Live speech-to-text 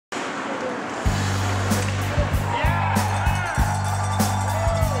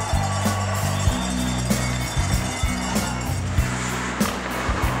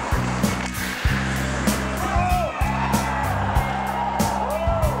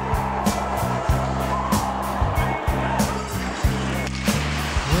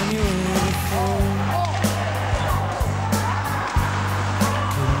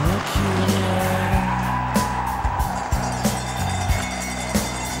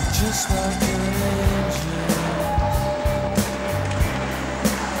just like an angel.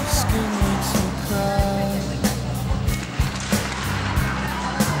 Your skin makes me cry.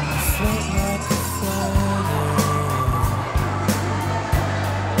 You float like a feather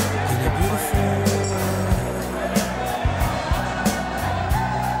in a beautiful world.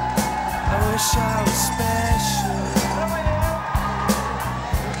 I wish I was special.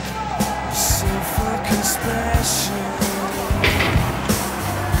 You're so fucking special.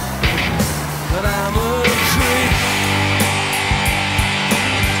 But I'm a creep.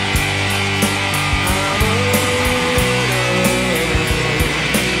 I'm a widow.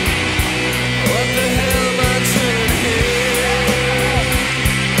 What the hell am I doing here?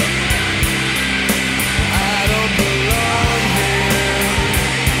 I don't belong here.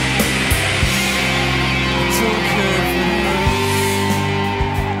 I don't care for this.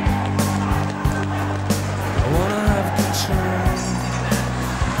 I wanna have control.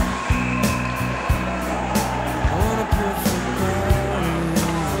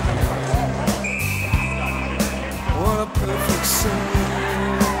 Perfect soul.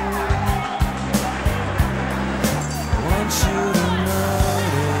 I want you to know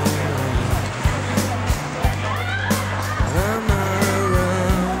that I'm not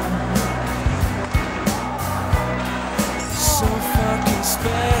around. So fucking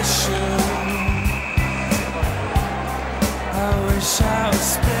special. I wish I was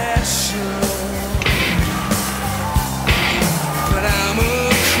special. But I'm a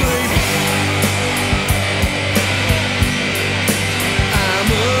creep.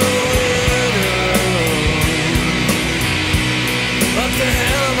 What the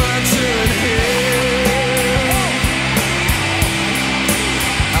hell am I doing here?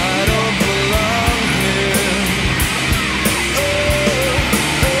 I don't belong here.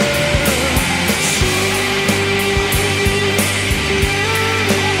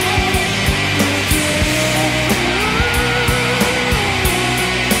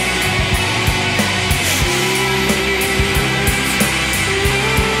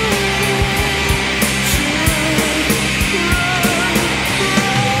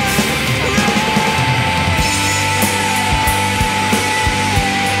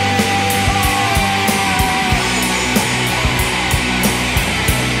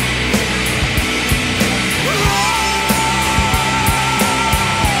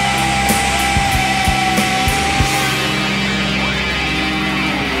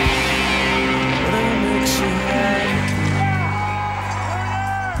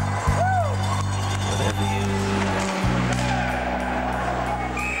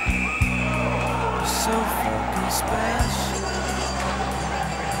 So fucking special.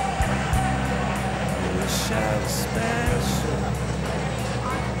 I wish I was special.